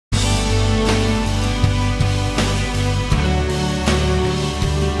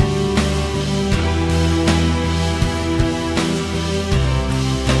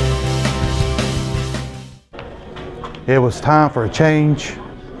it was time for a change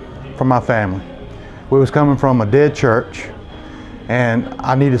for my family. We was coming from a dead church, and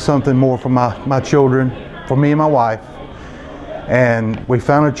I needed something more for my children, for me and my wife. And we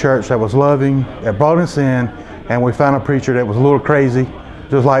found a church that was loving, that brought us in, and we found a preacher that was a little crazy,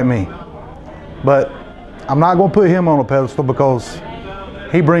 just like me. But I'm not going to put him on a pedestal because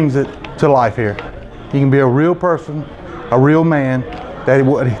he brings it to life here. You can be a real person, a real man.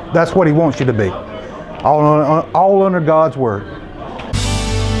 That's what he wants you to be. All under God's word.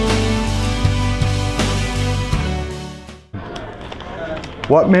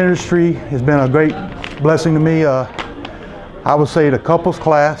 What ministry has been a great blessing to me? I would say the couples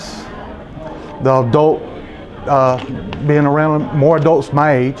class, the adult, being around more adults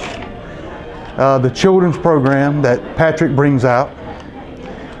my age, the children's program that Patrick brings out.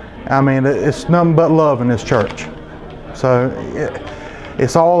 I mean, it's nothing but love in this church. So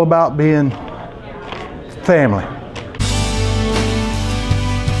it's all about being family.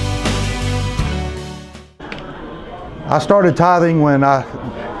 I started tithing when I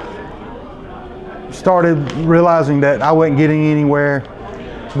started realizing that I wasn't getting anywhere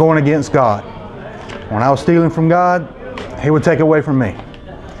going against God. When I was stealing from God, He would take away from me.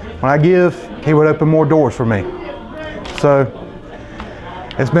 When I give, He would open more doors for me. So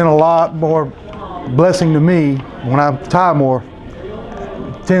it's been a lot more blessing to me when I tithe more.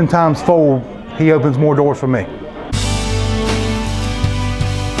 10 times fold, He opens more doors for me.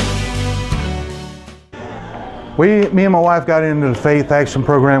 Me and my wife got into the Faith Action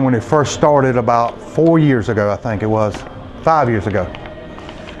Program when it first started about 4 years ago, I think it was, 5 years ago.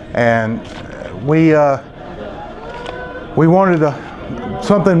 And we wanted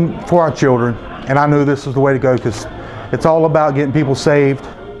something for our children, and I knew this was the way to go because it's all about getting people saved.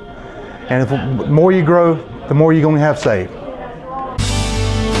 And the more you grow, the more you're going to have saved.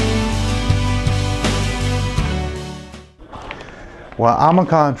 Well, I'm a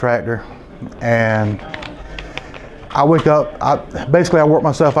contractor, and I wake up, basically I work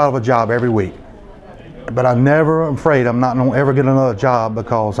myself out of a job every week. But I'm never afraid I'm not going to ever get another job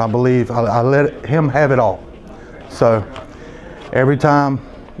because I believe I let Him have it all. So every time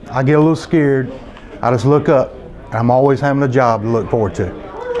I get a little scared, I just look up, and I'm always having a job to look forward to.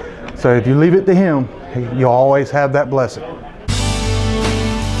 So if you leave it to Him, you'll always have that blessing.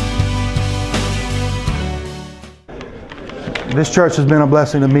 This church has been a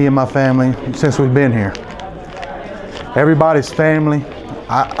blessing to me and my family since we've been here. Everybody's family.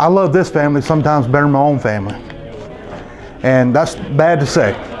 I love this family sometimes better than my own family. And that's bad to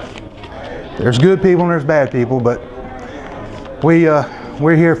say. There's good people and there's bad people, but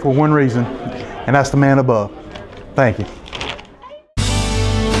we're here for one reason, and that's the man above. Thank you.